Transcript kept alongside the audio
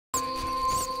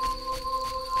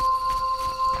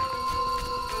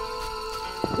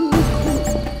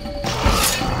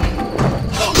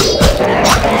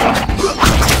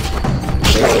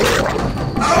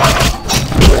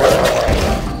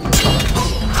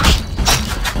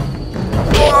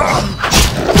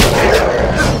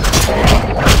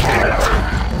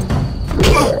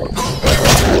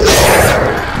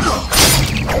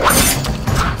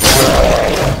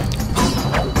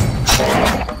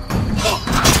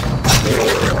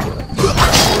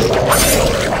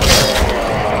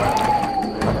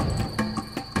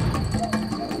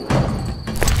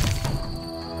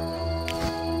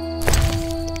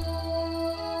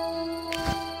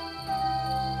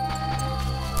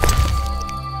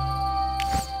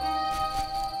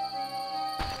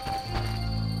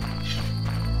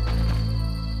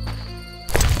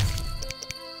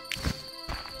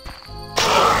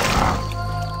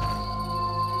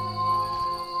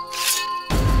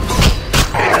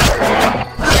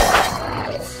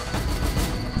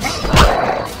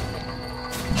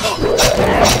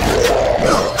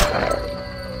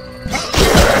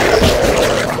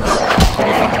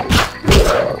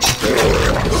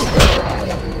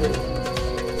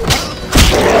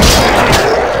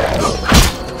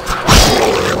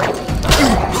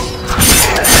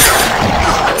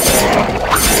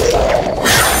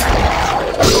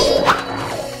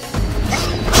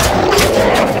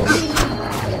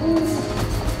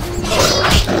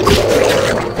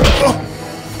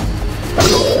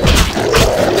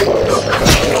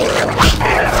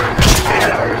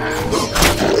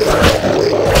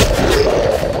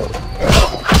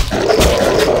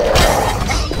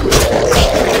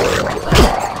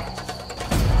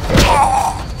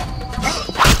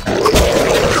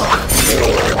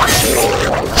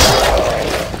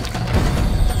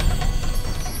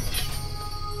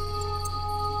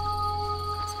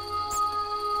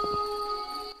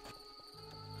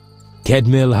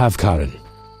Kedmil Havkaran.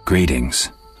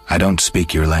 Greetings. I don't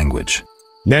speak your language.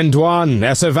 Nendwan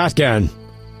Esavatgan.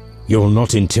 You'll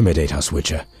not intimidate us,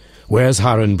 Witcher. Where's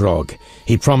Haran Brog?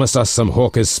 He promised us some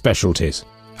hawker's specialties.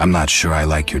 I'm not sure I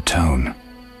like your tone.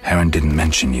 Haran didn't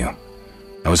mention you.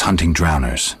 I was hunting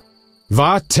drowners.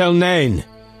 Vat Telnain.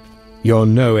 You're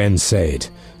no Ensaid,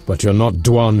 but you're not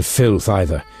Dwan filth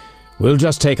either. We'll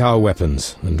just take our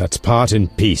weapons, and let's part in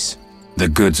peace. The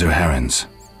goods are Haran's.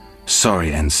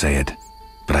 Sorry, Ensaid,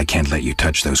 but I can't let you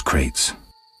touch those crates.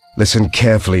 Listen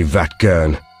carefully,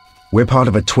 Vatgern. We're part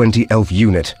of a 20-elf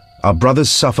unit. Our brothers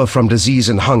suffer from disease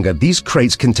and hunger. These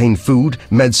crates contain food,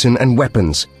 medicine, and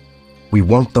weapons. We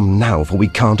want them now, for we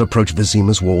can't approach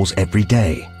Vizima's walls every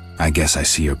day. I guess I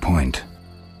see your point.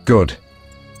 Good.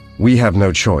 We have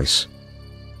no choice.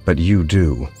 But you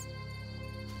do.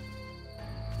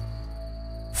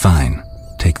 Fine.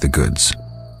 Take the goods.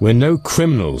 We're no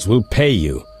criminals. We'll pay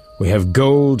you. We have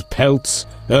gold, pelts,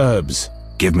 herbs.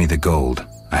 Give me the gold.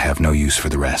 I have no use for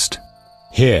the rest.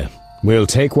 Here. We'll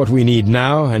take what we need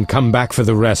now and come back for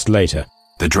the rest later.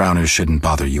 The drowners shouldn't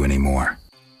bother you anymore.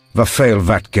 Vafail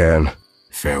Vatgern.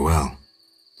 Farewell.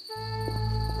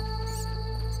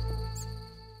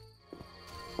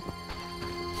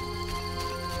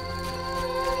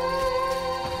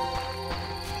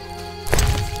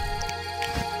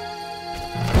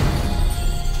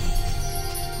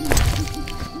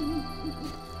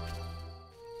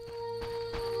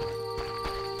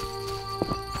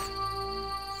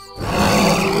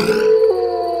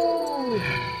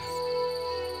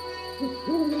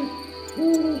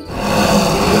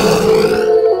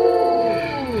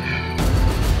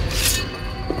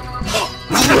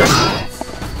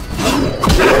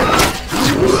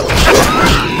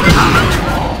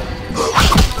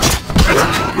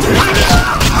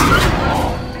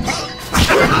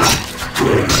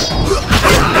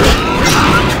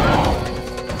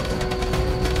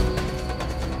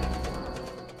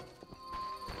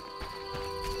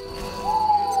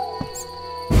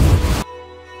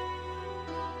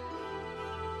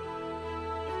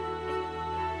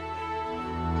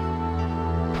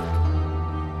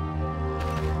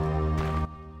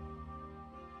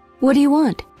 What do you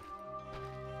want?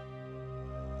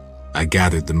 I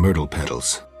gathered the myrtle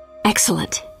petals.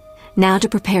 Excellent. Now to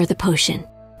prepare the potion.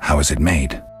 How is it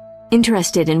made?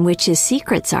 Interested in witches'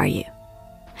 secrets, are you?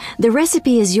 The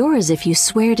recipe is yours if you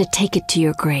swear to take it to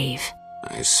your grave.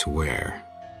 I swear.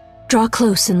 Draw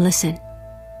close and listen.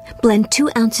 Blend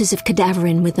 2 ounces of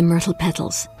cadaverin with the myrtle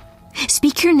petals.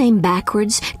 Speak your name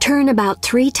backwards, turn about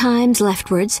 3 times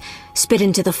leftwards, spit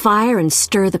into the fire and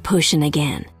stir the potion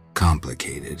again.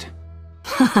 Complicated.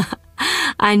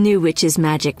 I knew witch's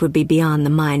magic would be beyond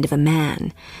the mind of a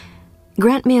man.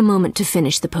 Grant me a moment to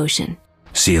finish the potion.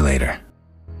 See you later.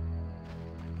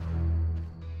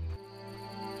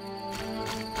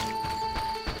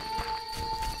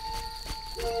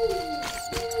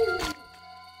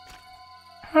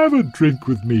 Have a drink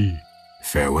with me.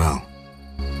 Farewell.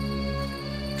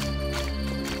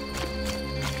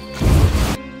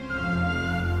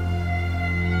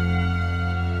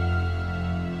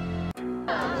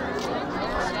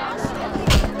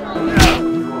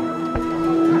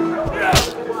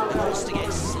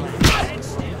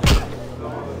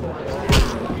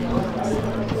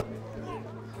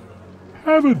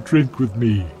 Have a drink with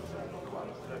me.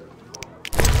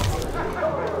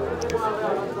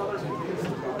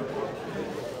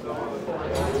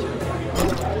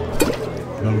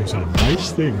 Those are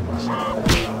nice things.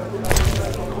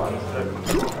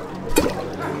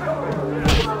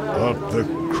 Up the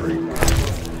creek.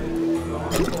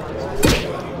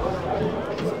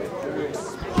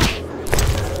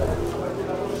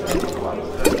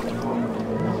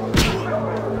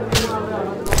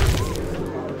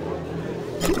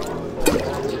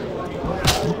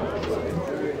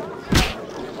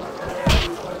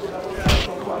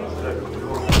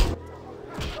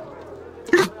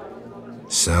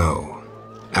 So,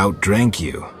 outdrank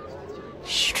you.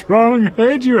 Strong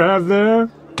head you have there.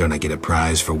 Don't I get a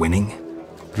prize for winning?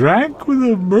 Drank with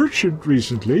a merchant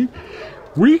recently.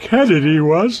 Weak-headed he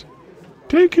was.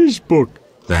 Take his book.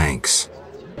 Thanks.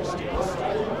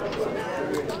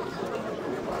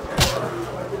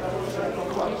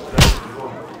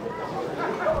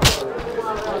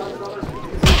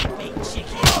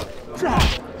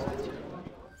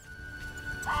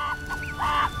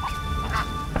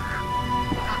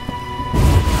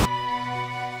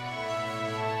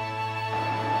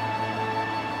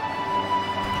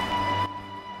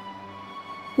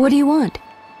 What do you want?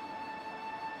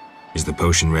 Is the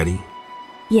potion ready?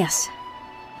 Yes.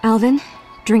 Alvin,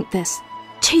 drink this.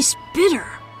 Tastes bitter.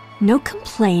 No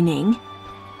complaining.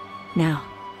 Now,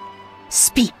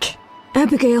 speak.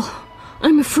 Abigail,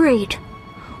 I'm afraid.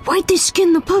 Why'd they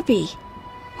skin the puppy?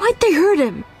 Why'd they hurt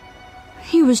him?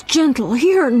 He was gentle,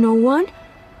 he hurt no one.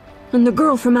 And the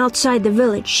girl from outside the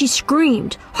village, she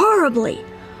screamed, horribly,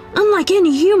 unlike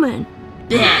any human.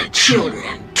 Bad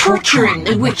children, torturing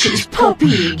the witch's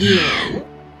puppy again.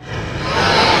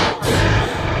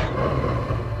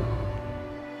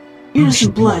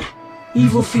 Innocent blood.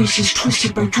 Evil faces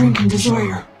twisted by drink and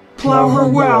desire. Plow her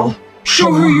well.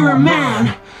 Show her you're a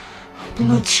man.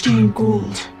 Blood-stained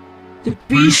gold. The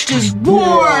beast is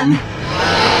born!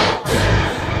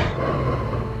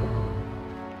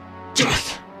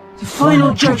 Death. The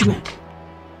final judgment.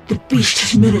 The beast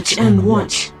has met its end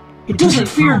once. It doesn't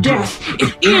fear death.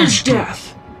 It is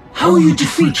death. How will you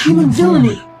defeat human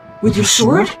villainy? With your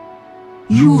sword?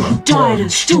 You who died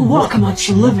and still walk amongst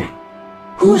the living.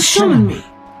 Who has summoned me?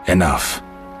 Enough.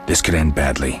 This could end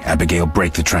badly. Abigail,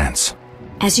 break the trance.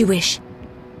 As you wish.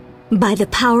 By the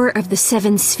power of the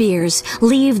 7 spheres,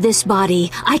 leave this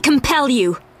body. I compel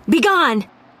you. Begone!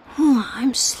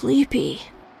 I'm sleepy.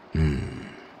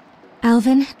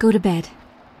 Alvin, go to bed.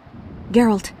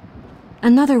 Geralt,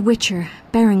 another Witcher,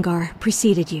 Berengar,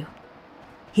 preceded you.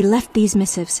 He left these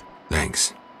missives.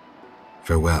 Thanks.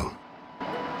 Farewell.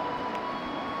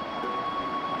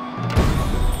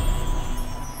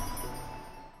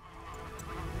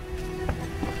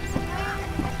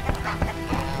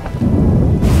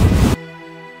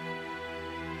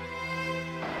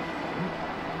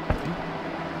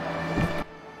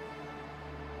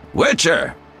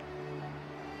 Witcher!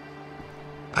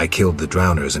 I killed the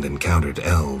drowners and encountered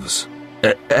elves.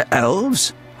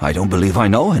 Elves? I don't believe I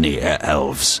know any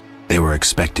elves. They were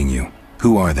expecting you.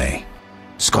 Who are they?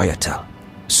 Scoia'tael.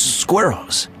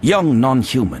 Squirrels. Young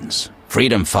non-humans.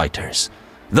 Freedom fighters.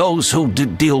 Those who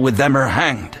deal with them are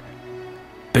hanged.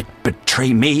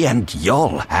 Betray me and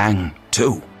you'll hang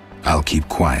too. I'll keep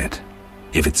quiet.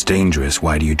 If it's dangerous,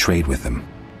 why do you trade with them?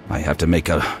 I have to make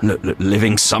a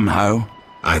living somehow.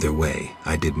 Either way,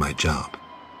 I did my job.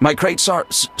 My crates are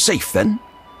safe, then?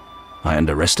 I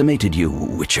underestimated you,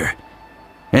 Witcher.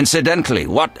 Incidentally,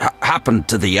 what happened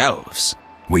to the elves?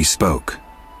 We spoke.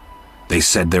 They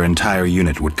said their entire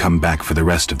unit would come back for the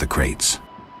rest of the crates.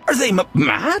 Are they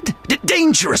mad?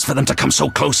 Dangerous for them to come so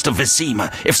close to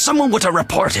Vizima. If someone were to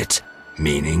report it.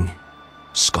 Meaning?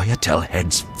 Scoia'tael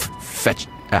heads fetch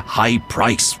a high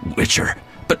price, Witcher.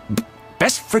 But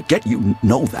best forget you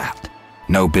know that.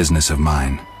 No business of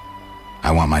mine.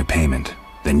 I want my payment.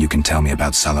 Then you can tell me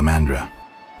about Salamandra.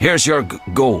 Here's your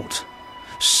gold.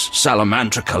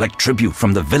 Salamandra collect tribute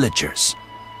from the villagers.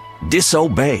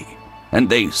 Disobey, and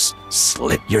they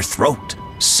slit your throat,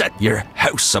 set your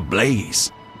house ablaze.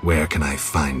 Where can I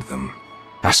find them?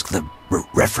 Ask the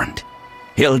Reverend.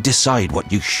 He'll decide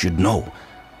what you should know,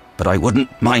 but I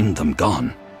wouldn't mind them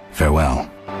gone. Farewell.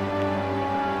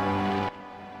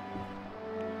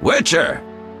 Witcher!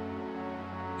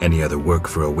 Any other work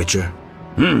for a Witcher?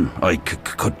 I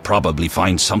could probably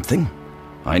find something.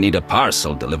 I need a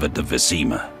parcel delivered to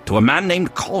Vizima, to a man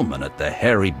named Coleman at the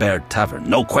Hairy Bear Tavern.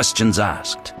 No questions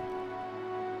asked.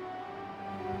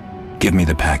 Give me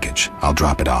the package. I'll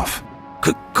drop it off.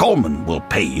 Coleman will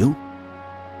pay you.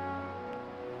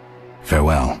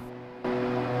 Farewell.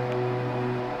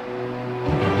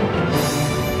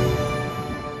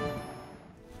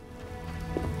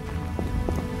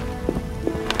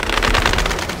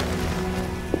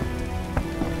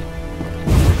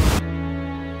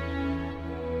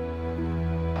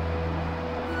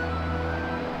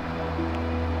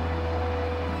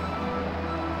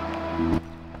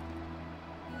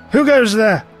 Who goes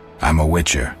there? I'm a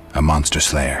Witcher, a monster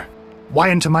slayer. Why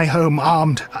enter my home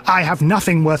armed? I have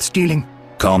nothing worth stealing.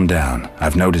 Calm down.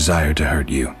 I've no desire to hurt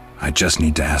you. I just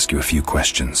need to ask you a few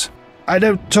questions. I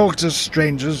don't talk to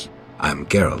strangers. I'm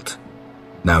Geralt.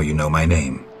 Now you know my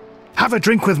name. Have a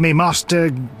drink with me, Master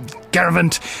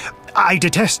Garavant. I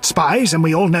detest spies, and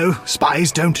we all know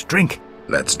spies don't drink.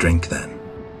 Let's drink then.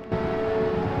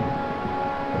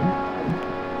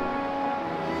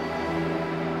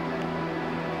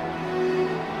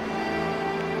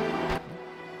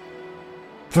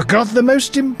 Forgot the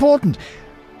most important.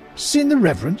 Seen the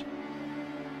Reverend?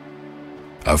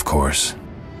 Of course.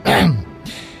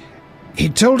 He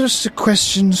told us to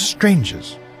question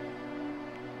strangers.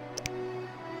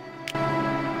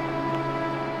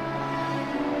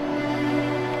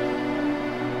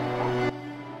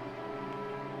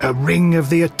 A ring of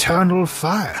the eternal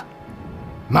fire.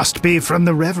 Must be from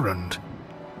the Reverend.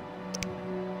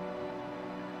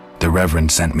 The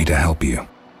Reverend sent me to help you.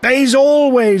 He's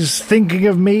always thinking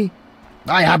of me.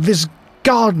 I have this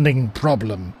gardening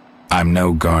problem. I'm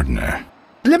no gardener.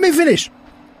 Let me finish.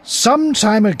 Some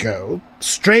time ago,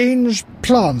 strange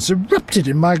plants erupted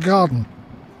in my garden.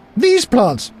 These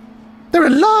plants, they're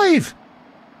alive!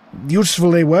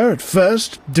 Useful they were at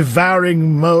first,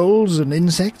 devouring moles and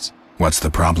insects. What's the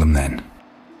problem then?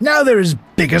 Now they're as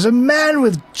big as a man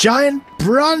with giant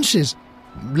branches.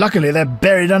 Luckily they're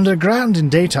buried underground in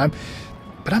daytime,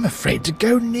 but I'm afraid to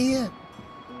go near.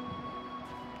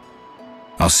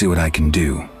 I'll see what I can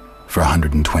do for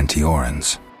 120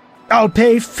 orens. I'll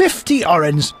pay 50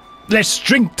 orens. Let's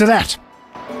drink to that.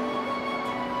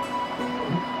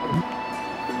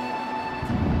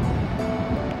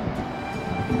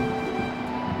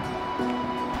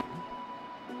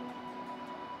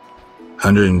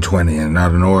 $120 and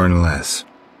not an oren less.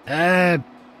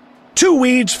 2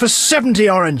 weeds for 70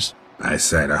 orens. I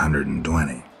said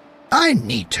 120. I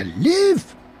need to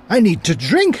live. I need to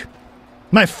drink.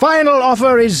 My final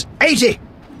offer is 80.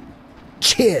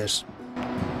 Cheers.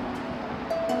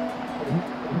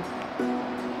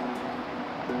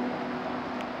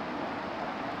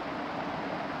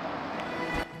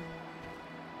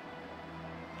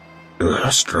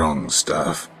 Ugh, strong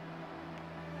stuff.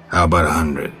 How about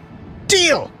 100?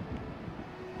 Deal!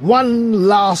 One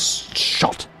last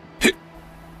shot.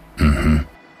 Mm-hmm.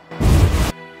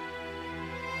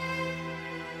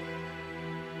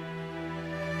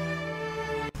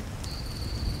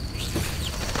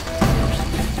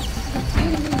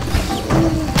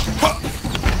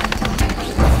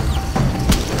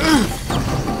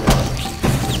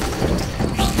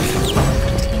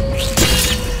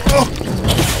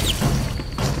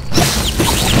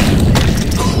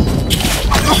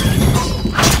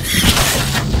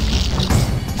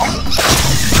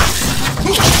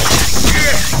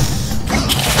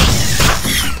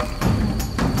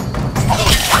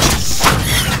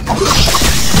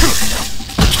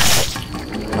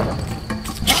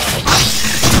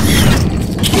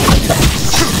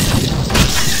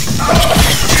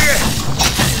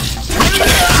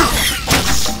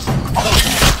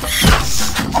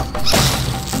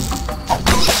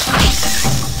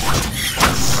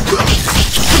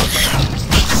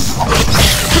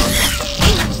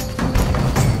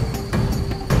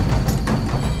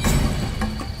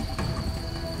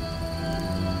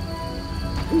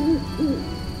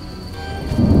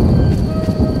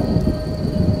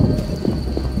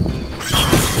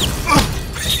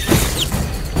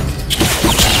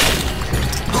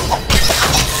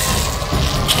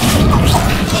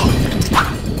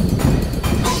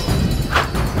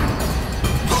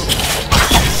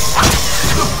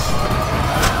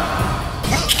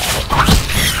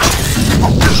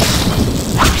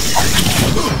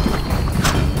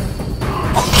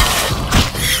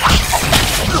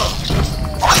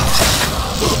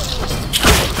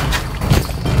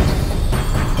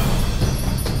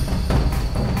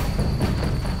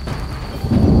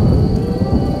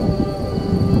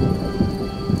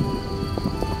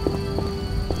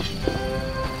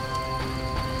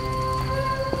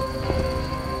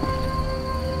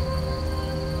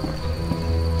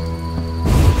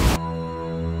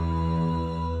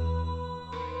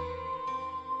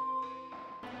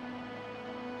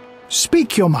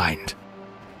 Speak your mind.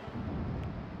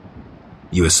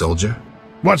 You a soldier?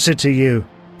 What's it to you?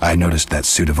 I noticed that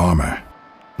suit of armor.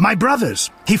 My brother's.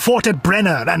 He fought at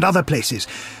Brenner and other places.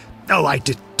 Oh, I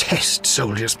detest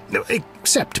soldiers,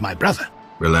 except my brother.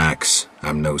 Relax,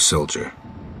 I'm no soldier.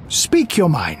 Speak your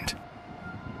mind.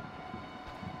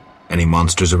 Any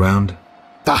monsters around?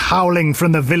 The howling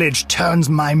from the village turns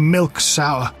my milk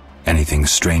sour. Anything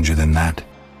stranger than that?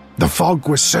 The fog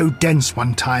was so dense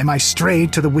one time I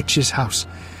strayed to the witch's house,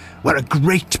 where a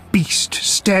great beast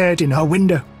stared in her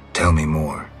window. Tell me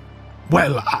more.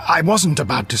 Well, I wasn't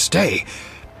about to stay.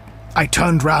 I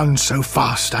turned round so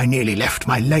fast I nearly left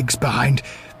my legs behind.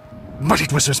 But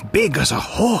it was as big as a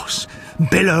horse,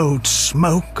 billowed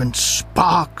smoke and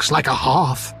sparks like a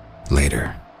hearth.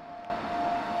 Later.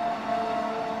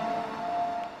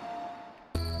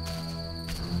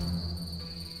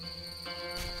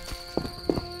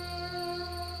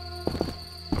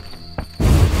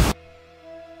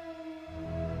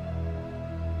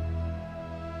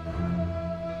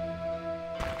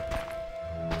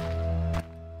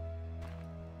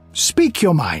 Speak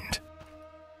your mind.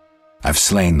 I've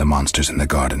slain the monsters in the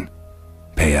garden.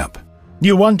 Pay up.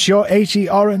 You want your 80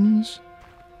 orens?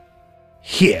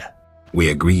 Here. We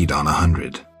agreed on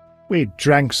 100. We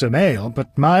drank some ale,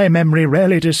 but my memory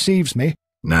rarely deceives me.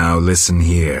 Now listen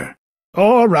here.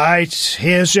 All right,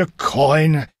 here's your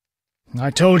coin. I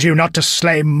told you not to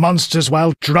slay monsters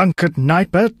while drunk at night,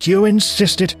 but you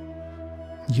insisted.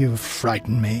 You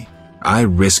frighten me. I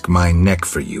risk my neck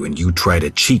for you and you try to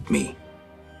cheat me.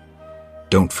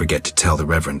 Don't forget to tell the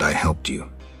Reverend I helped you.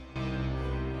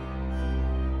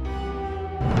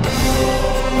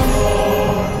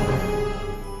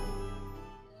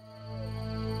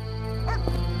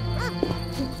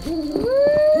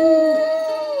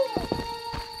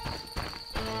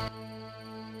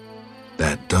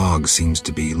 That dog seems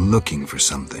to be looking for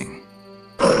something.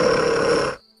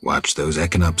 Watch those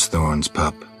Echinop's thorns,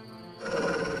 pup.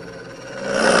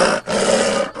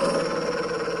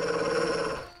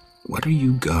 What are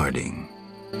you guarding?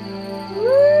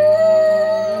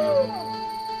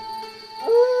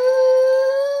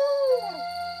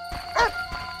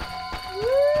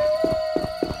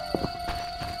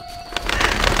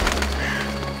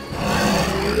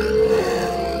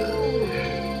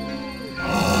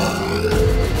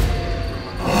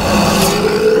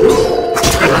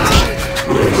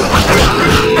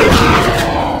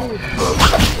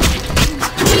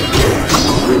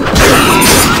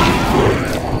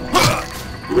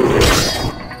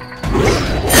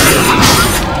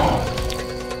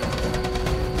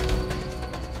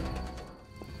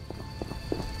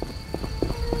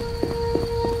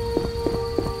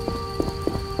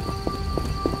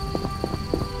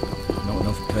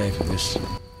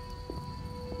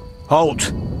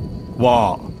 Halt!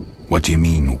 What? What do you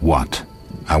mean, what?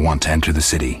 I want to enter the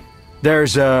city.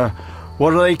 There's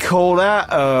what do they call that?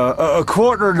 A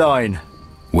quarter line.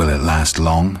 Will it last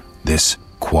long, this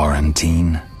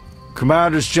quarantine?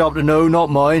 Commander's job to know, not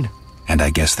mine. And I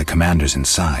guess the commander's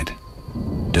inside.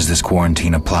 Does this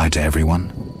quarantine apply to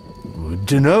everyone?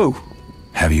 Dunno.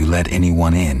 Have you let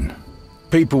anyone in?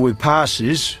 People with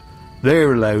passes,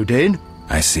 they're allowed in.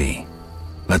 I see.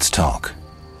 Let's talk.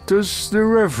 Does the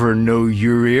Reverend know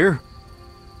you're here?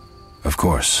 Of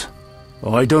course.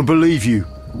 I don't believe you.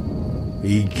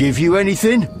 He give you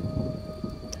anything?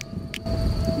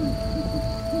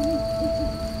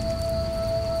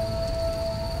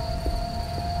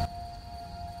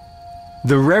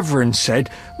 The Reverend said,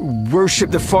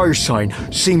 worship the fire sign.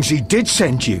 Seems he did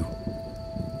send you.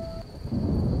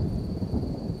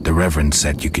 The Reverend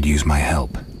said you could use my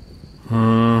help.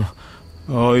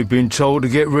 I've been told to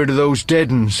get rid of those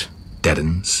dead uns. Dead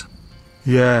uns?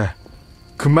 Yeah.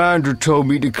 Commander told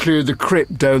me to clear the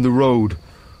crypt down the road.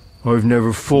 I've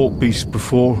never fought beasts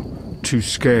before. Too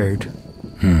scared.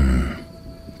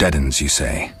 Dead uns, you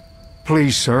say?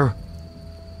 Please, sir.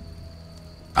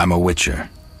 I'm a witcher,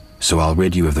 so I'll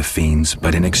rid you of the fiends,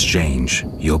 but in exchange,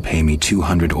 you'll pay me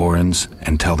 200 orens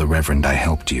and tell the Reverend I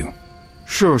helped you.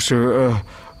 Sure, sir.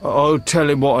 I'll tell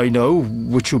him what I know,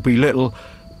 which will be little.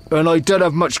 And I don't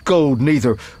have much gold,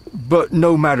 neither. But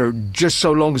no matter, just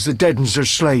so long as the dead uns are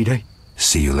slayed, eh?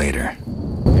 See you later.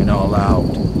 You're not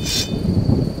allowed.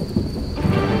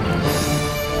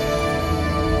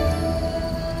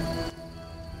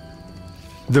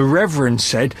 The Reverend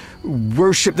said,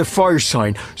 worship the fire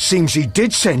sign. Seems he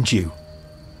did send you.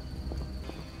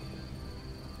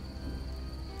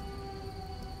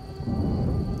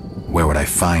 Where would I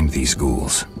find these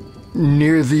ghouls?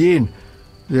 Near the inn.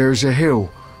 There's a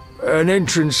hill. An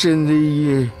entrance in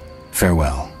the...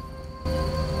 Farewell.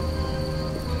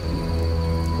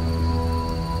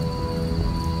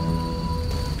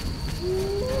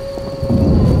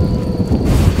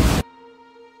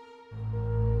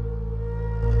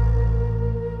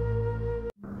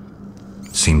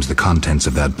 Seems the contents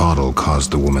of that bottle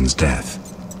caused the woman's death.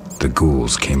 The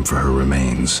ghouls came for her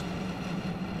remains.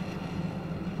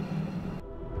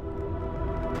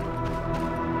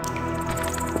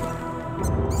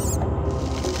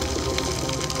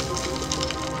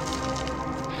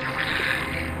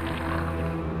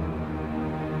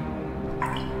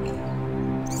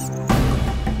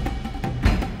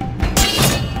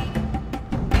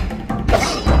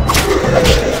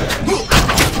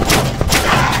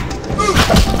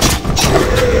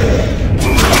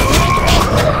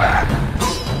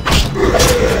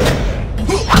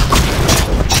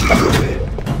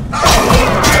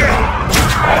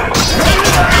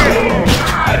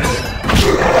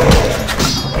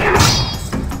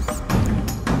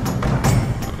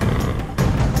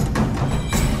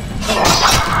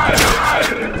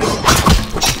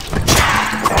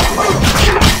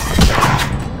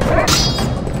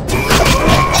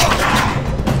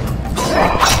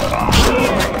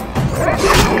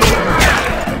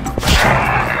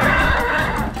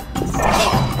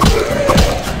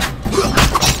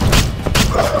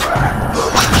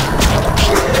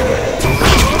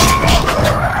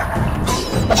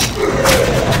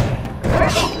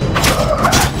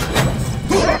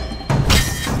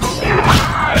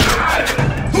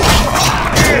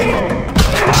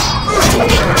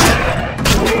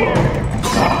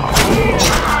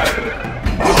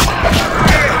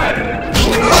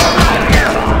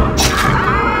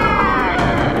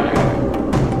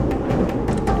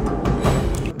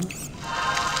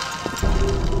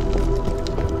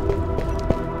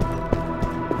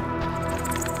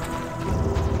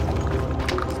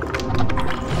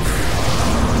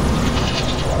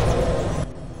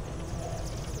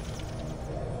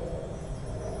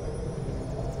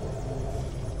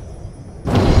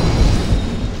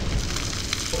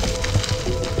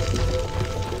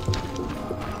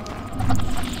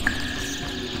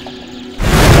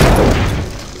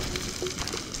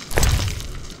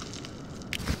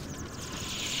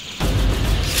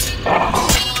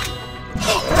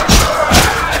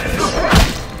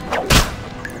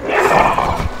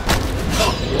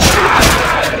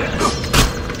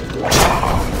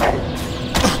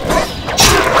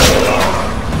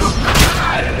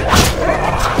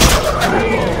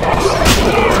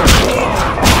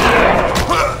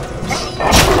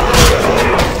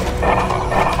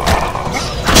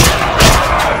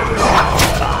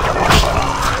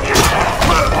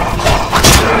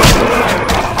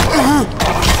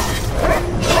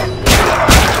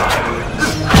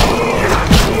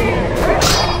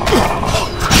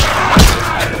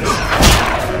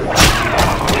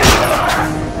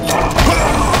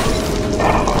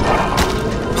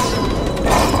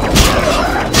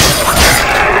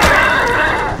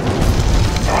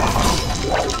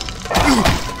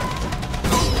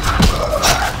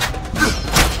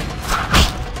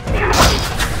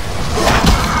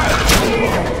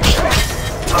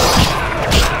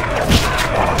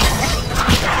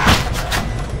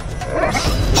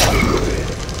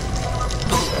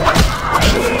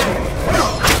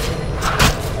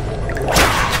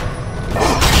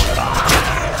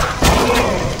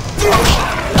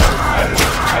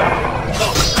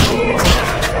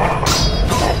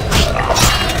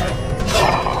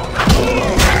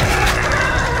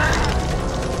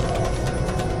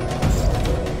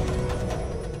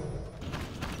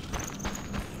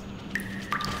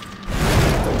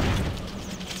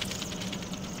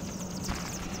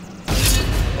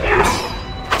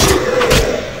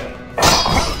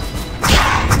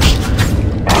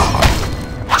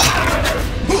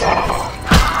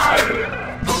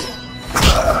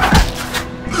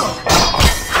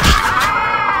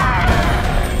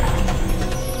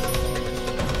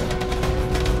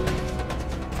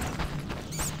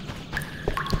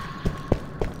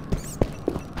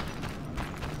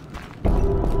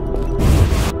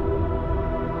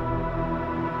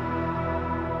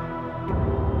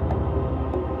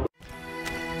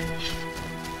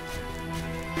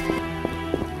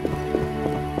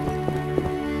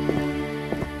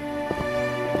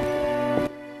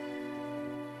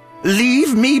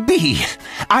 me be.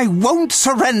 I won't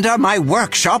surrender my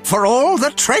workshop for all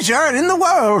the treasure in the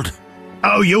world.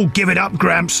 Oh, you'll give it up,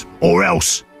 Gramps, or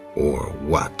else. Or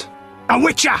what? A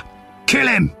witcher! Kill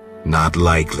him! Not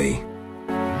likely.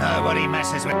 Nobody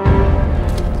messes with...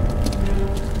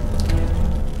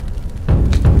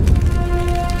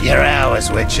 You're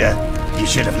ours, Witcher. You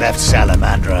should have left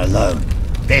Salamandra alone.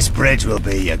 This bridge will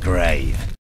be your grave.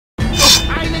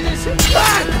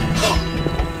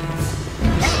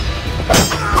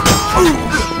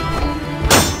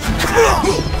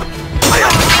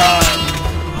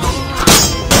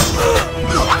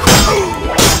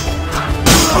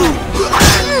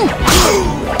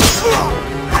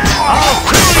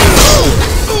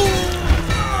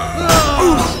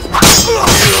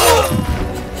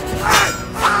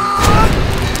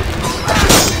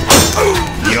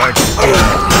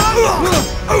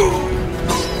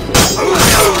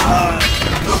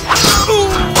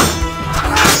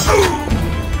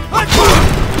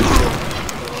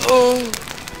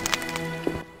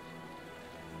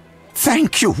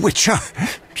 Thank you, Witcher.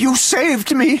 You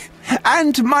saved me,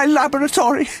 and my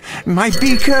laboratory, my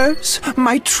beakers,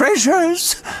 my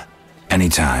treasures.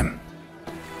 Anytime.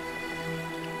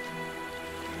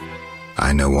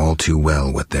 I know all too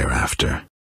well what they're after.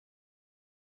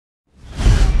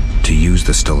 To use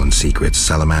the stolen secrets,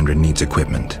 Salamandra needs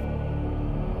equipment.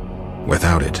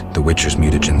 Without it, the Witcher's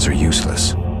mutagens are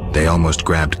useless. They almost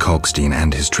grabbed Kalkstein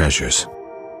and his treasures.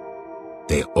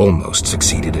 They almost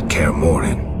succeeded at Kaer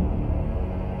Morhen.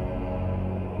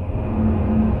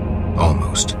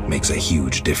 Almost makes a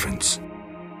huge difference.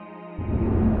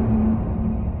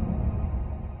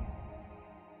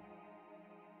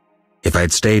 If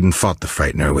I'd stayed and fought the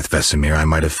Frightener with Vesemir, I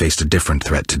might have faced a different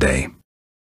threat today.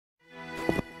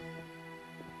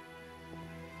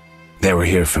 They were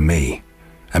here for me.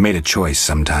 I made a choice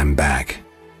some time back.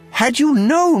 Had you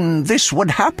known this would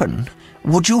happen,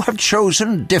 would you have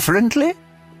chosen differently?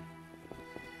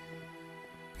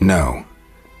 No.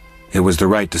 It was the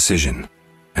right decision,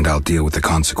 and I'll deal with the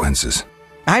consequences.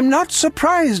 I'm not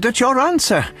surprised at your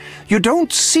answer. You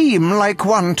don't seem like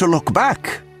one to look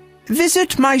back.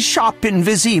 Visit my shop in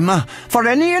Vizima for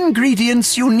any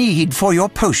ingredients you need for your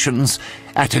potions,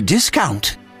 at a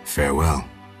discount. Farewell.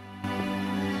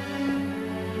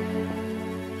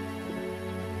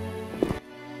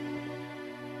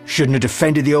 Shouldn't have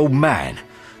defended the old man.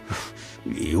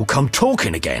 He'll come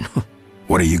talking again.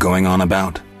 What are you going on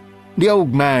about? The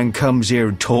old man comes here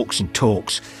and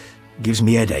talks. Gives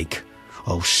me headache.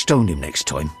 I'll stone him next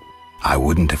time. I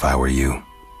wouldn't if I were you.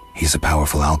 He's a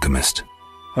powerful alchemist.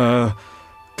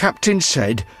 Captain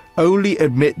said only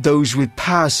admit those with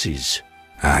passes.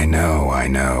 I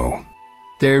know.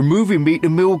 They're moving me to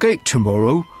Millgate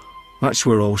tomorrow. That's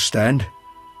where I'll stand.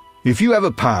 If you have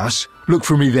a pass, look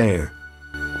for me there.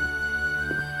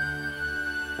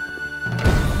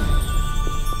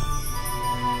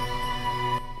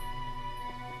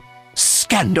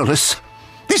 Scandalous.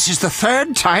 This is the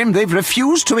third time they've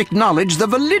refused to acknowledge the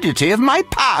validity of my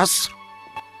pass.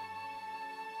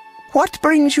 What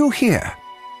brings you here?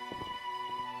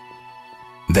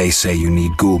 They say you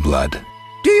need ghoul blood.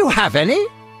 Do you have any?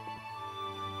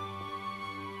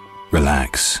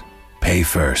 Relax. Pay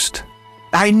first.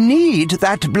 I need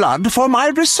that blood for my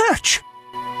research.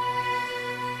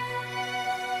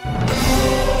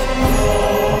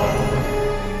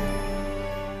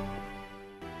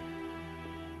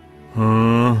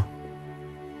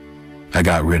 I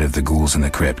got rid of the ghouls in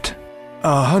the crypt.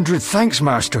 100 thanks,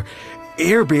 Master.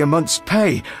 Here be a month's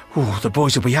pay. Oh, the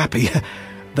boys will be happy.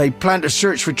 They plan to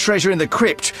search for treasure in the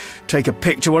crypt. Take a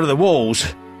pic to one of the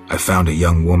walls. I found a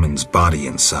young woman's body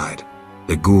inside.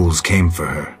 The ghouls came for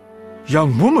her.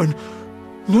 Young woman?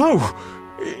 No,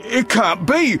 it can't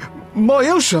be. My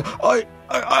Ilsa,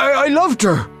 I loved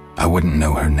her. I wouldn't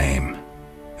know her name.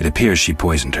 It appears she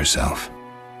poisoned herself.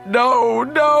 No!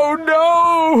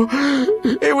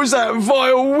 It was that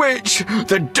vile witch!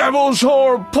 The devil's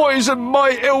whore poisoned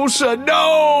my Ilsa!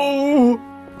 No!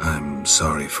 I'm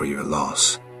sorry for your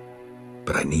loss,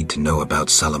 but I need to know about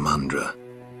Salamandra.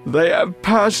 They have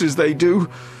passes, they do.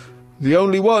 The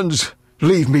only ones.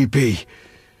 Leave me be.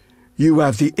 You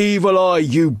have the evil eye,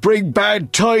 you bring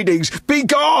bad tidings. Be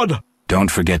gone! Don't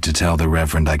forget to tell the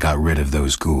Reverend I got rid of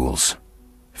those ghouls.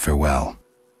 Farewell.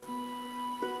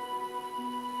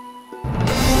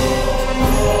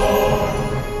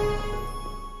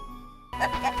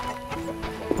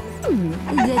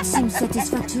 That seems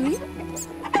satisfactory.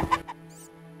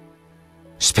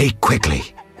 Speak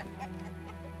quickly.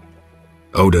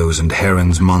 Odo's and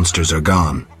Heron's monsters are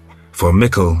gone. For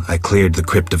Mikkel, I cleared the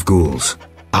crypt of ghouls.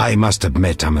 I must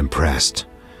admit I'm impressed.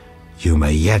 You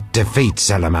may yet defeat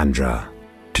Salamandra.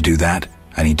 To do that,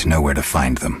 I need to know where to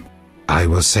find them. I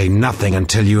will say nothing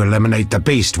until you eliminate the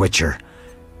beast, Witcher.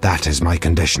 That is my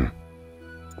condition.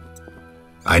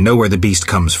 I know where the beast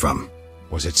comes from.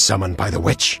 Was it summoned by the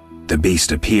witch? The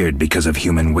beast appeared because of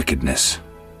human wickedness.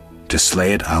 To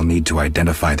slay it, I'll need to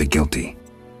identify the guilty.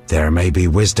 There may be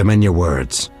wisdom in your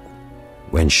words.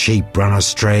 When sheep run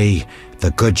astray,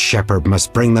 the good shepherd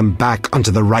must bring them back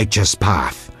onto the righteous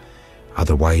path.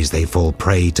 Otherwise they fall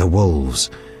prey to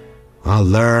wolves. I'll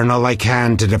learn all I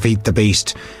can to defeat the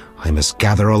beast. I must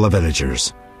gather all the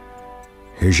villagers.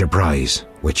 Here's your prize,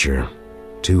 Witcher.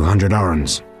 200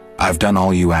 orens. I've done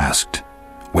all you asked.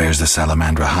 Where's the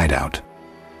Salamandra hideout?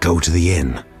 Go to the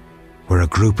inn, where a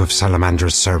group of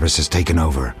Salamandra's service has taken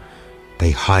over.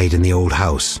 They hide in the old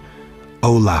house.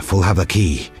 Olaf will have the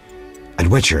key. And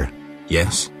Witcher?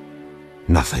 Yes?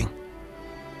 Nothing.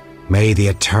 May the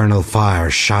eternal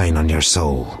fire shine on your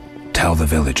soul. Tell the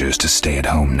villagers to stay at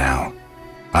home now.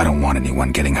 I don't want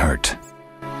anyone getting hurt.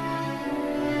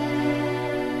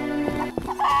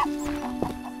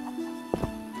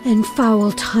 In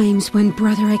foul times when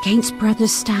brother against brother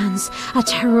stands, a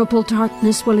terrible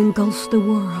darkness will engulf the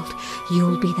world.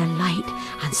 You'll be the light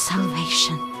and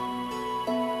salvation.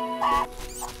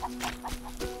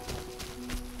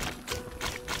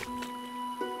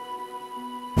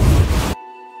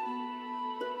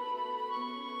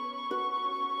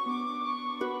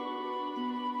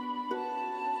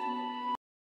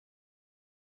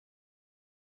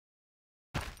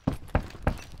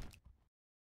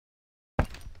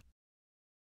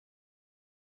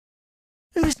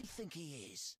 Who does he think he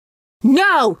is?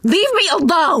 No! Leave me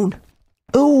alone!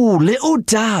 Ooh, little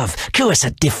dove. Cue us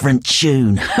a different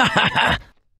tune.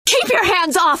 Keep your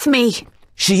hands off me!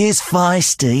 She is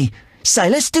feisty. Say,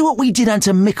 let's do what we did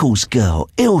unto Mikkel's girl,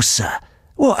 Ilsa.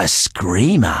 What a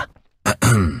screamer.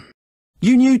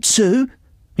 You knew too?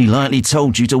 He likely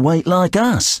told you to wait like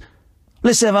us.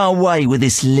 Let's have our way with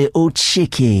this little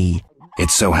chickie. It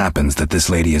so happens that this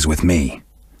lady is with me.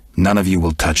 None of you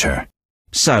will touch her.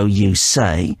 So you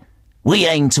say. We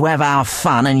aim to have our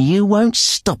fun and you won't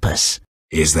stop us.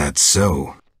 Is that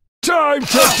so? Time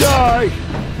to die!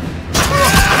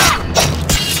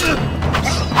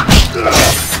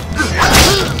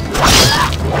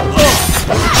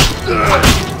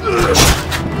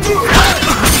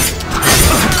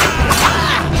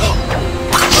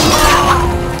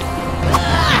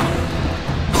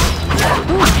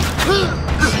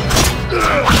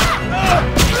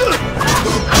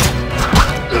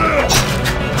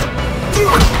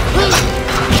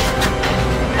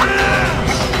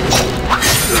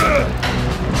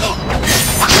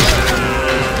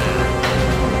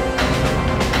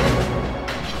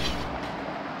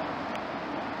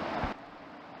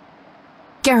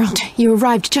 Geralt, you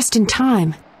arrived just in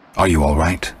time. Are you all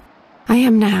right? I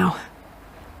am now.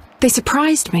 They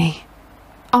surprised me.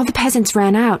 All the peasants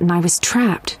ran out and I was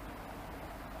trapped.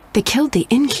 They killed the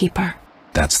innkeeper.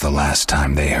 That's the last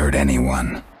time they hurt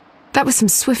anyone. That was some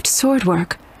swift sword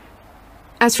work.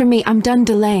 As for me, I'm done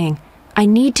delaying. I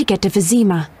need to get to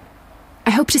Vizima. I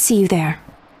hope to see you there.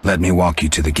 Let me walk you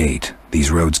to the gate.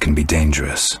 These roads can be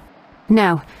dangerous.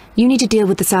 No, you need to deal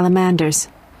with the salamanders.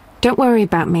 Don't worry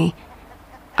about me.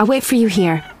 I'll wait for you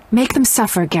here. Make them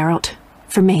suffer, Geralt.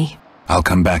 For me. I'll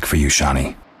come back for you,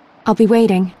 Shani. I'll be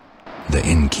waiting. The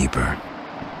innkeeper.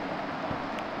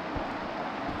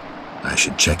 I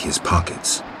should check his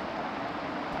pockets.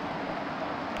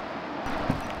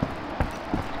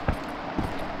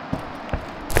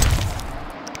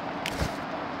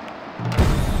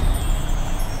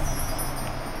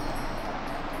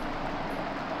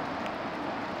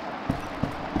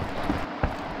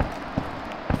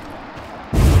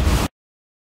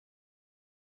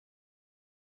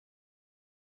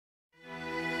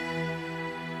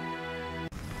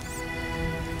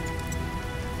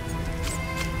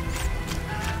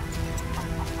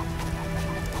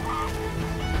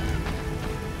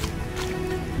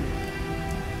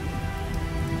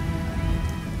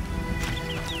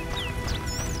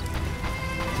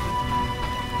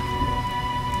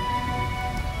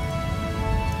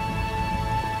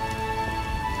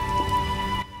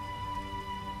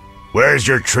 Where's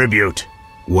your tribute?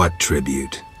 What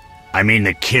tribute? I mean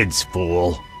the kids,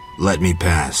 fool. Let me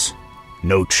pass.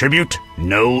 No tribute,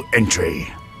 no entry.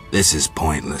 This is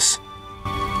pointless.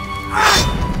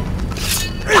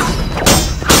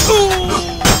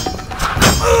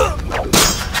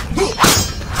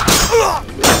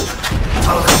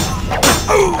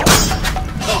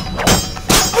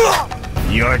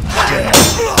 You're dead.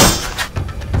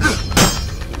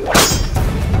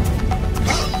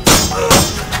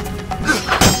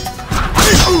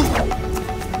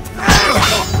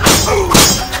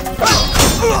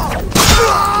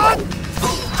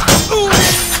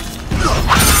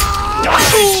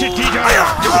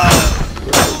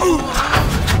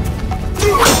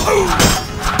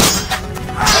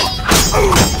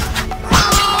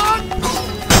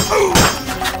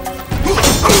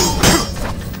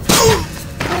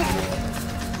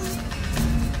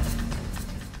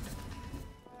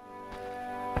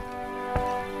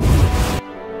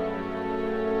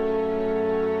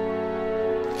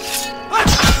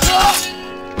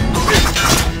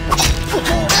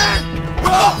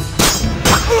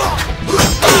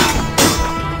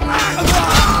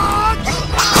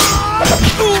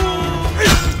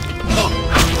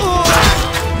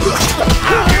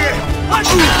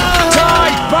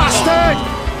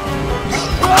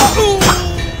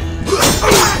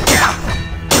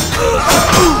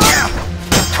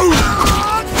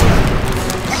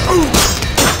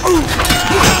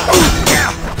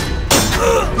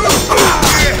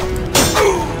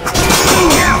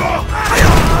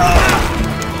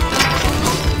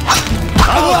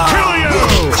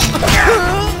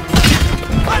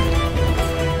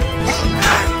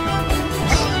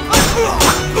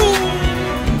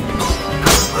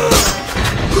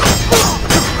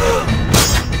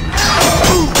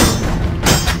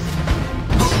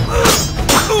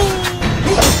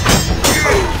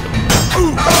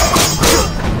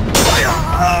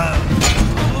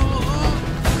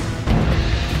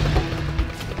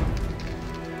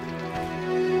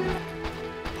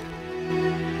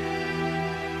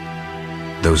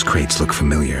 Those crates look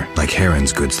familiar, like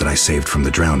Heron's goods that I saved from the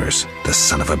drowners. The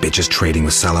son of a bitch is trading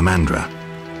with Salamandra.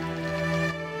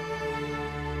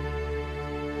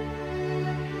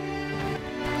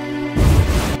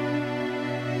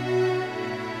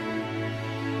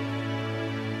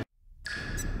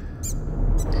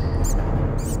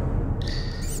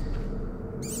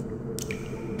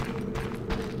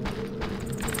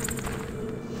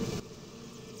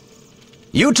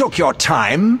 You took your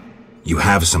time. You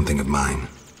have something of mine.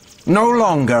 No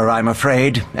longer, I'm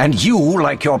afraid. And you,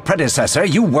 like your predecessor,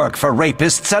 you work for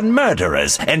rapists and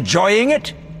murderers. Enjoying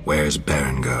it? Where's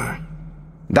Berengar?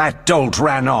 That dolt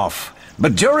ran off.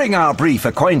 But during our brief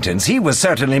acquaintance, he was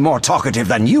certainly more talkative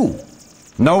than you.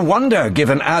 No wonder,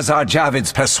 given Azar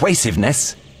Javed's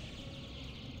persuasiveness.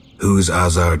 Who's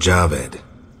Azar Javed?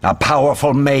 A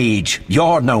powerful mage.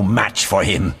 You're no match for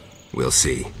him. We'll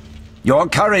see. Your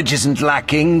courage isn't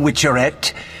lacking,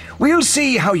 Witcherette. We'll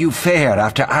see how you fare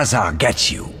after Azar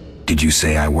gets you. Did you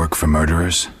say I work for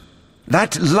murderers?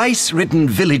 That lice-ridden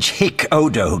village hick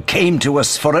Odo came to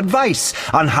us for advice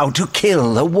on how to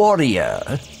kill a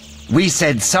warrior. We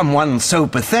said someone so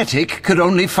pathetic could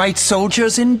only fight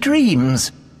soldiers in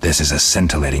dreams. This is a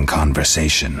scintillating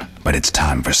conversation, but it's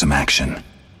time for some action.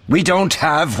 We don't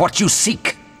have what you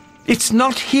seek. It's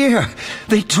not here.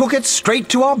 They took it straight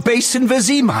to our base in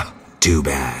Vizima. Too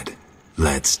bad.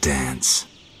 Let's dance.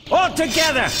 All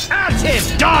together! At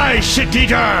him! Die,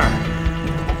 shit-eater!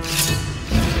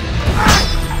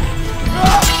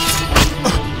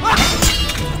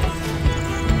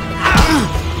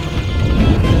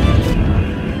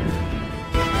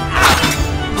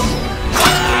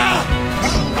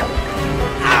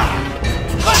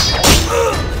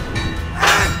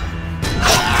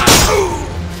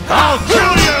 I'll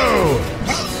kill you!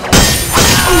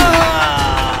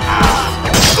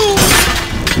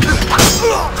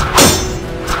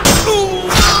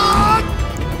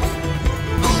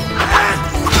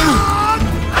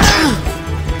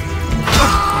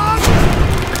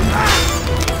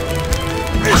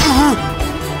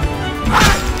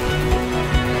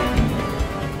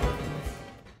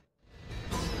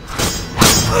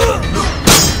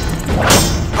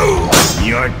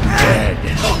 You're dead.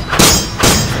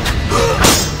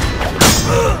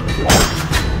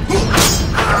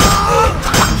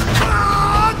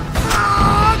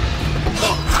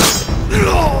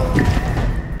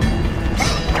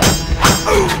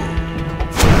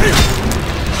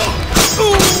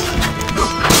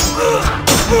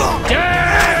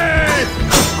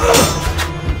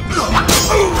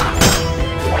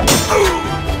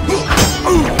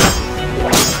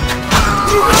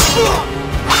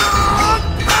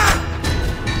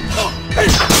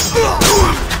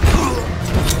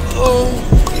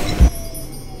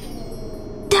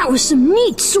 That was some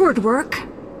neat sword work.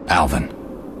 Alvin,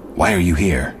 why are you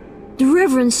here? The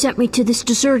Reverend sent me to this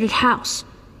deserted house.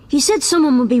 He said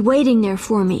someone would be waiting there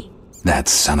for me. That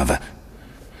son of a...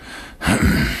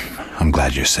 I'm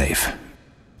glad you're safe.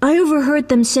 I overheard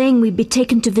them saying we'd be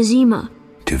taken to Vizima.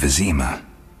 To Vizima?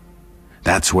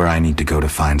 That's where I need to go to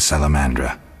find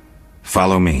Salamandra.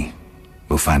 Follow me.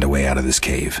 We'll find a way out of this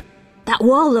cave. That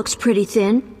wall looks pretty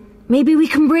thin. Maybe we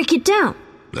can break it down.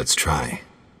 Let's try.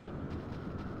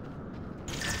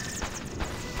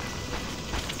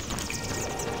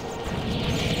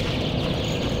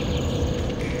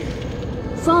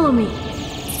 Follow me.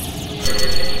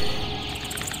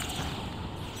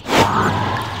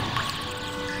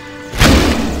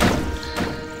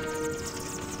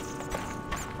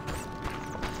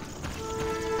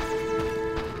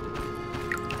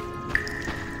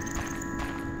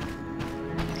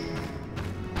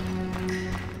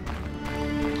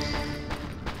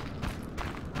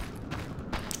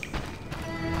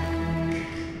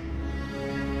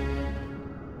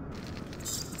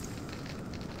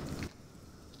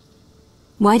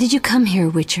 Why did you come here,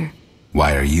 Witcher?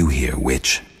 Why are you here,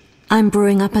 witch? I'm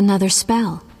brewing up another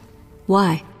spell.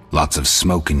 Why? Lots of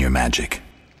smoke in your magic.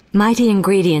 Mighty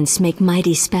ingredients make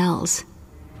mighty spells.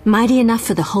 Mighty enough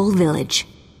for the whole village.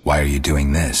 Why are you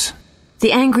doing this?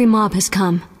 The angry mob has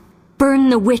come. Burn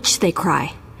the witch, they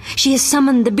cry. She has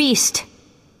summoned the beast.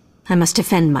 I must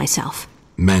defend myself.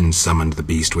 Men summoned the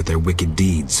beast with their wicked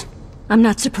deeds. I'm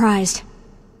not surprised.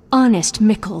 Honest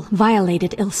Mikkel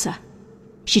violated Ilsa.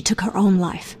 She took her own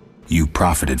life. You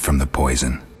profited from the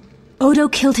poison. Odo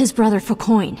killed his brother for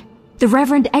coin. The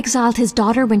Reverend exiled his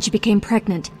daughter when she became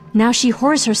pregnant. Now she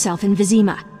whores herself in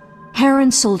Vizima.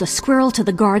 Heron sold a squirrel to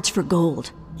the guards for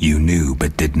gold. You knew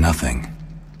but did nothing.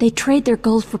 They trade their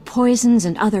gold for poisons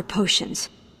and other potions.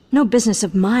 No business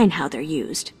of mine how they're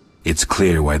used. It's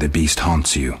clear why the beast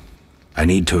haunts you. I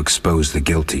need to expose the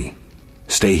guilty.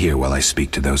 Stay here while I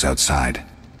speak to those outside.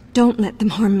 Don't let them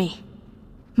harm me.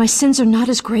 My sins are not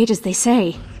as great as they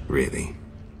say. Really?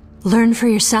 Learn for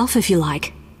yourself if you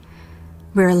like.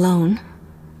 We're alone.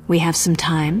 We have some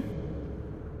time.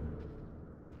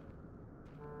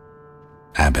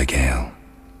 Abigail,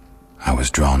 I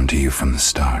was drawn to you from the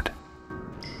start.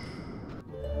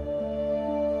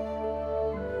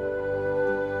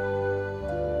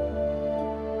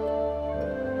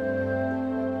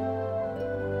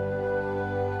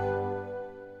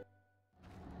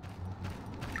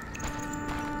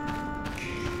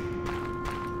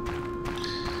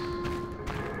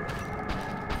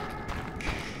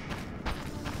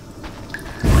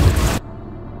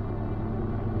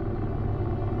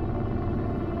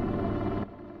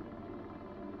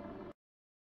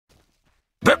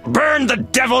 Burn the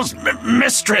devil's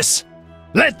mistress!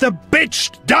 Let the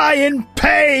bitch die in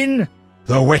pain!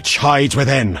 The witch hides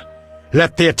within.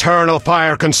 Let the eternal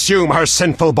fire consume her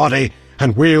sinful body,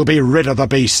 and we'll be rid of the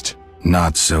beast.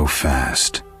 Not so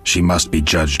fast. She must be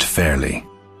judged fairly.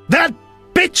 That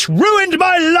bitch ruined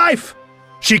my life!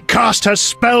 She cast her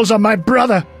spells on my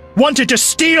brother, wanted to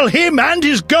steal him and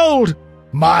his gold.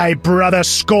 My brother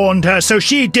scorned her, so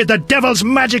she did the devil's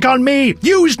magic on me,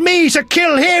 used me to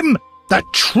kill him! The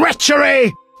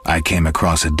treachery! I came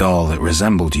across a doll that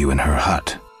resembled you in her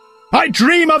hut. I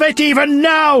dream of it even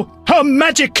now! Her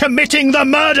magic committing the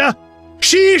murder!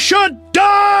 She should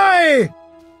die!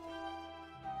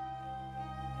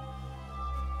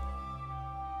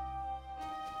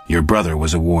 Your brother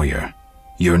was a warrior.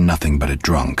 You're nothing but a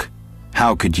drunk.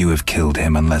 How could you have killed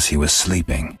him unless he was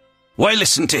sleeping? Why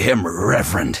listen to him,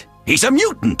 Reverend? He's a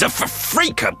mutant, a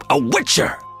freak, a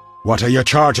witcher. What are your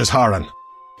charges, Haran?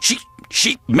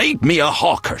 She made me a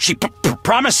hawker. She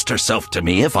promised herself to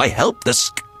me if I helped the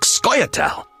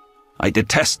Scoia'tael. I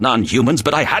detest non-humans,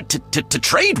 but I had to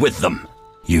trade with them.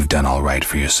 You've done all right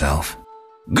for yourself.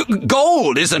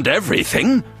 Gold isn't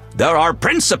everything. There are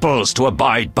principles to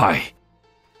abide by.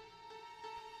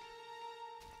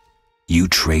 You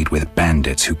trade with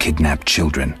bandits who kidnap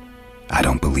children. I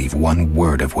don't believe one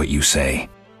word of what you say.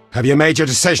 Have you made your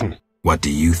decision? What do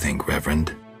you think,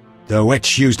 Reverend? The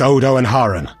witch used Odo and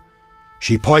Haran.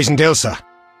 She poisoned Ilsa.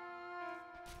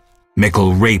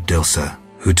 Mikkel raped Ilsa,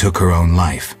 who took her own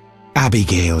life.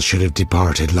 Abigail should have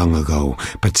departed long ago,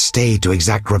 but stayed to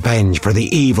exact revenge for the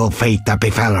evil fate that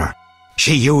befell her.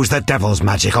 She used the devil's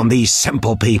magic on these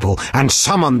simple people and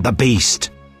summoned the beast.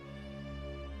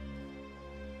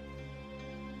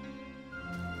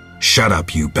 Shut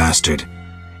up, you bastard.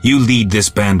 You lead this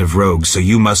band of rogues, so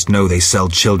you must know they sell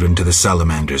children to the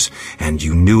salamanders, and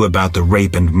you knew about the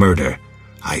rape and murder.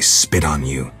 I spit on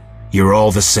you. You're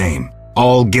all the same.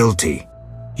 All guilty.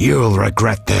 You'll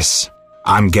regret this.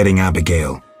 I'm getting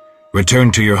Abigail.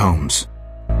 Return to your homes.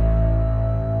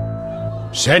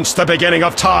 Since the beginning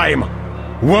of time,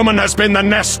 woman has been the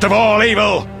nest of all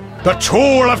evil, the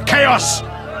tool of chaos,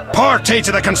 party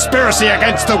to the conspiracy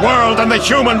against the world and the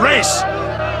human race.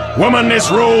 Woman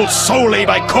is ruled solely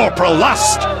by corporal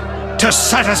lust. To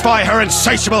satisfy her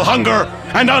insatiable hunger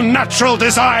and unnatural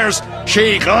desires,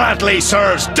 she gladly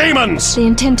serves demons. They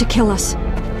intend to kill us.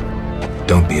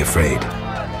 Don't be afraid.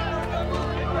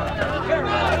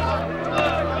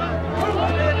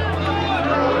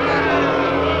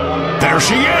 There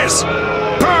she is!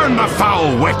 Burn the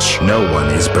foul witch! No one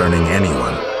is burning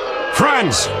anyone.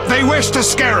 Friends, they wish to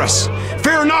scare us.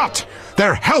 Fear not!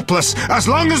 They're helpless as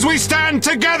long as we stand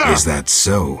together! Is that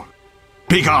so?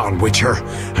 Begone, Witcher,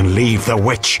 and leave the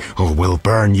witch, or we'll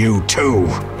burn you too.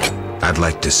 I'd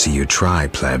like to see you try,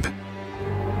 pleb.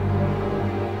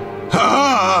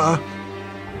 Ah!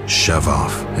 Shove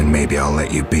off, and maybe I'll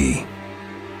let you be.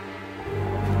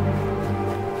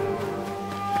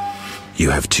 You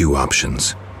have two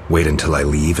options. Wait until I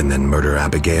leave and then murder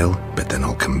Abigail, but then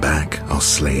I'll come back. I'll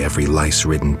slay every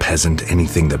lice-ridden peasant,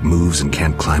 anything that moves and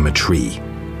can't climb a tree.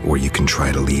 Or you can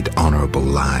try to lead honorable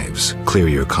lives, clear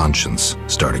your conscience,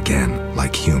 start again,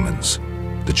 like humans.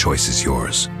 The choice is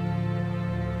yours.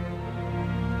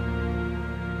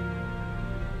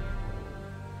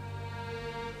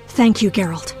 Thank you,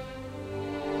 Geralt.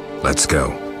 Let's go.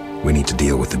 We need to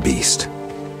deal with the beast.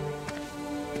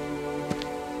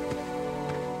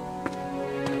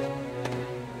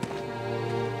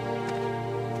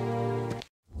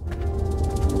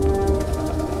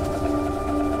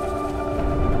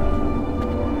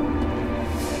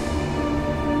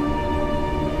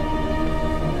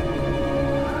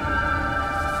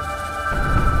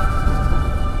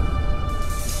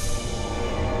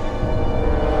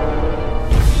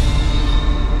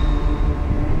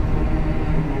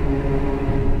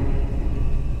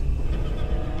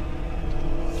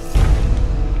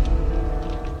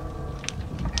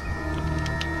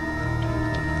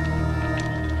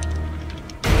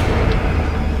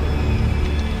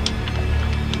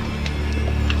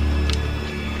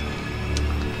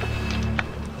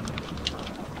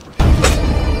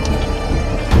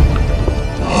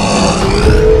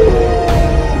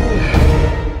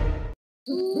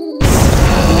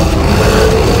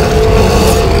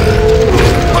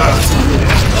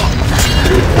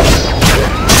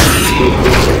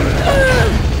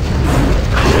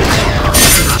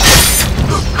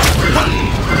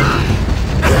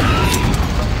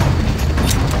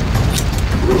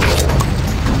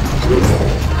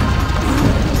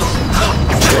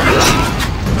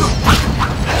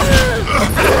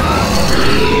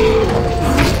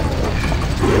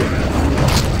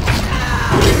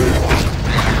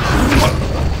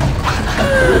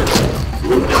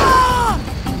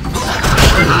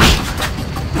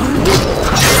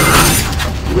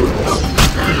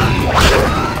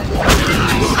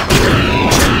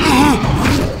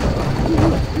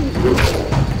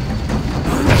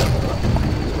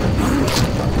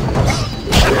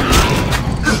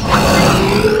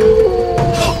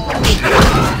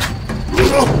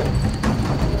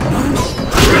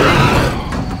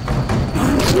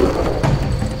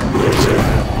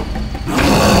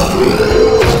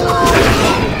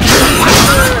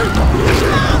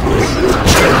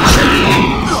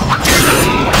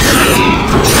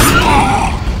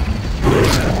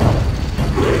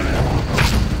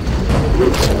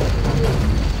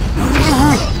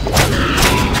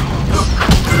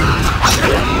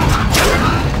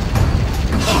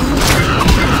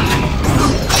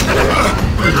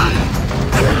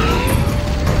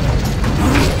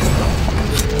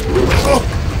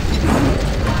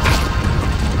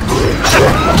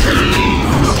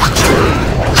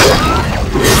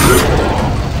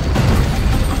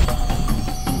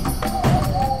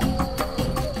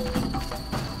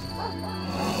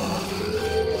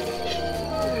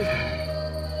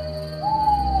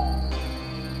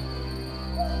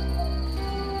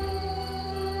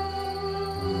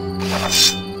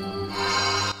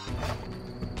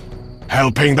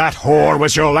 Helping that whore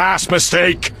was your last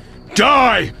mistake!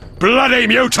 Die, bloody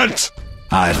mutant!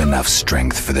 I've enough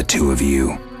strength for the two of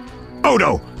you.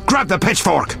 Odo, grab the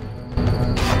pitchfork!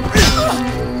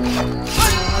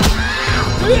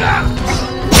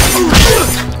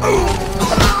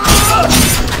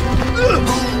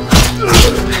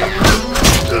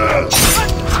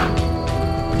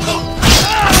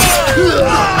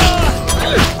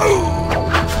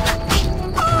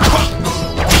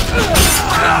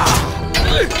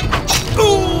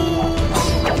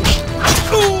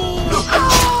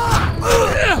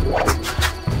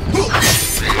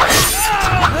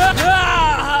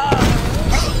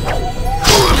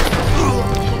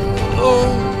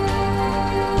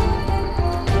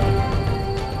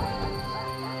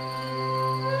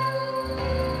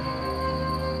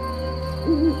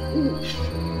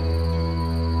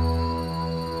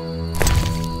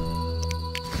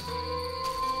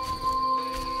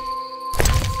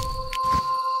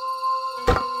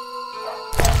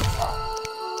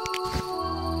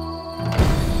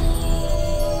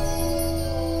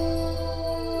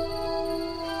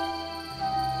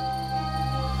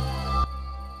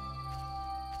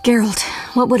 Geralt,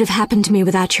 what would have happened to me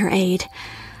without your aid?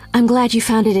 I'm glad you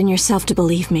found it in yourself to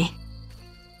believe me.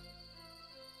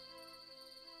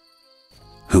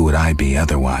 Who would I be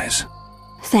otherwise?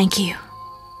 Thank you.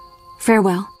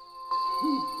 Farewell.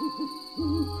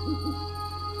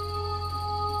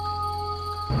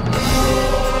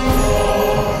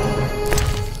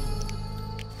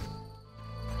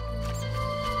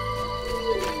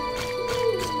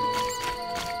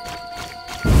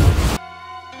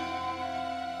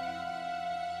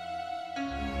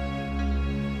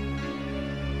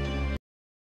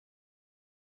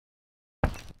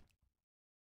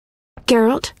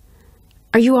 Geralt,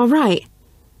 are you all right?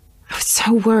 I was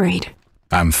so worried.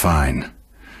 I'm fine.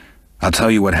 I'll tell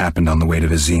you what happened on the way to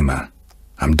Vizima.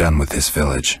 I'm done with this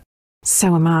village.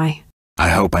 So am I. I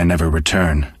hope I never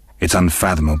return. It's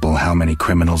unfathomable how many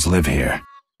criminals live here.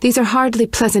 These are hardly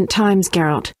pleasant times,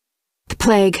 Geralt. The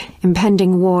plague,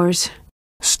 impending wars.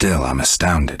 Still, I'm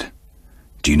astounded.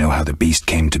 Do you know how the beast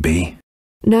came to be?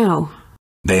 No.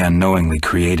 They unknowingly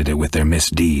created it with their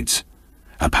misdeeds.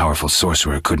 A powerful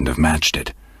sorcerer couldn't have matched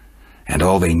it. And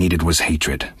all they needed was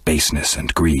hatred, baseness,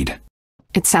 and greed.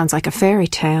 It sounds like a fairy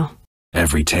tale.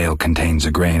 Every tale contains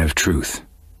a grain of truth.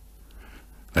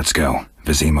 Let's go.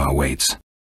 Vizima awaits.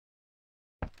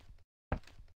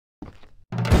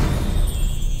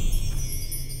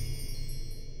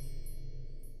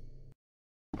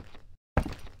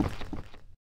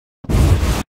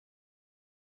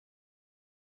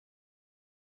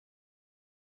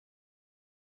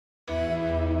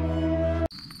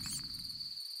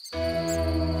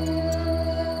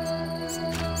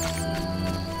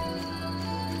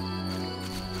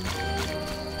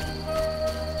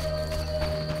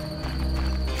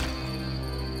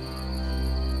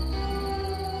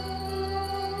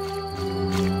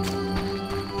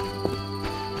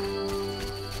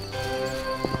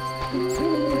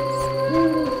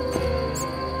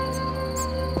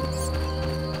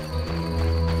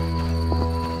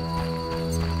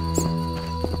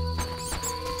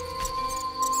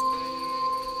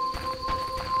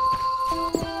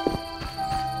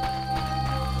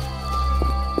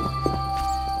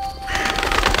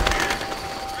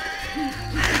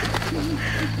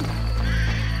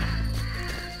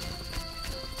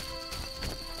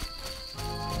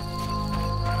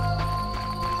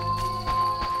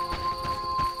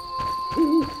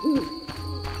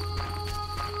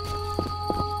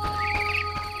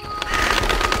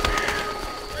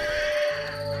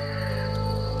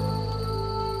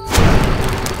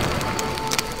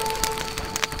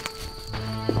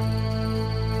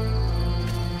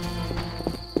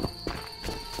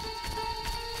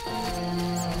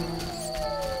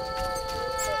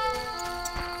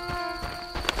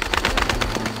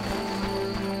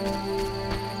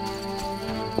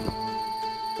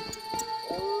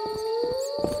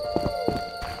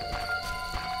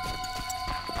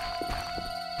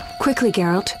 Quickly,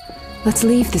 Geralt. Let's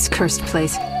leave this cursed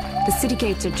place. The city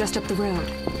gates are just up the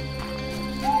road.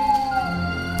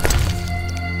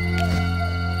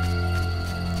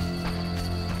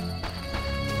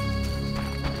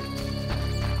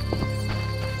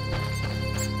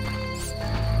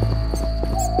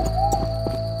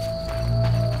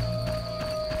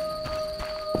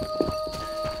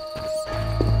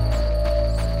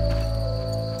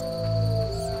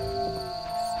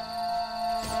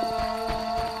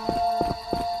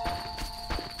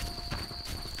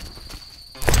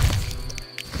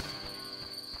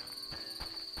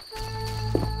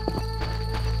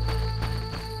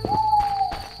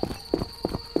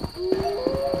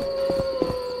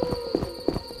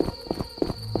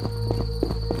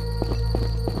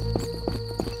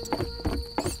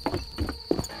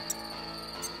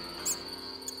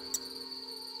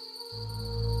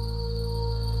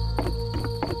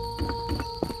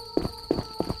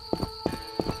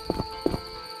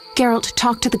 Geralt,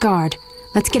 talk to the guard.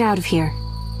 Let's get out of here.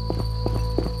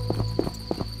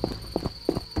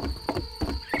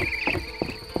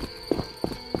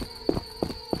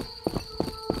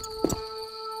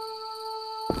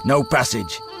 No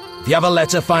passage. If you have a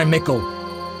letter, find Mickle.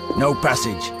 No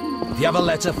passage. If you have a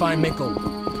letter, find Mickle.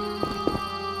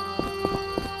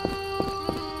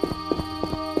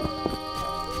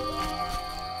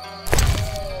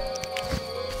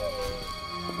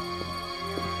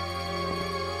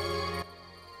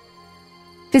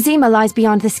 Vizima lies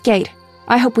beyond this gate.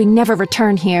 I hope we never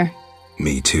return here.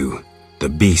 Me too. The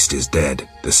beast is dead.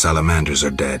 The salamanders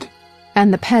are dead.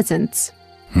 And the peasants.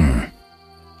 I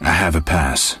have a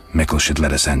pass. Mickle should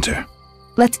let us enter.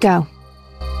 Let's go.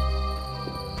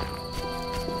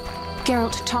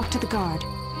 Geralt, talk to the guard.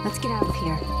 Let's get out of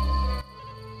here.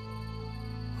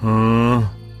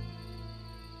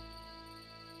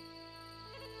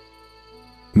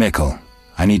 Mickle,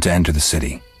 I need to enter the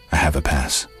city. I have a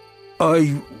pass.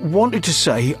 I wanted to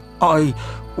say I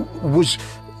was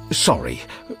sorry.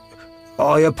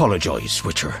 I apologize,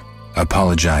 Witcher.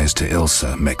 Apologize to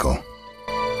Ilsa, Mickle.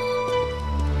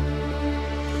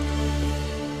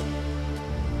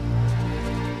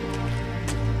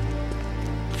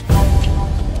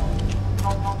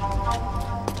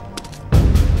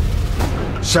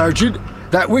 Sergeant,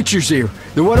 that Witcher's here.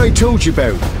 The one I told you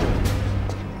about.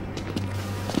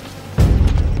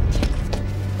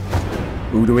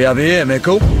 Who do we have here,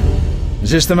 Mickle?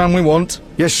 Is this the man we want?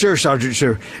 Yes, sir, Sergeant,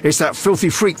 sir. It's that filthy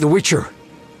freak, the Witcher.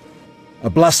 A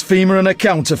blasphemer and a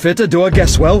counterfeiter, do I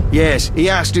guess well? Yes, he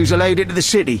asked who's allowed into the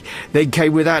city. They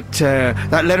came with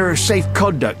that letter of safe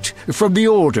conduct from the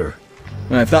Order.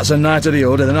 Well, if that's a knight of the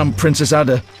Order, then I'm Princess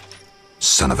Ada.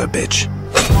 Son of a bitch.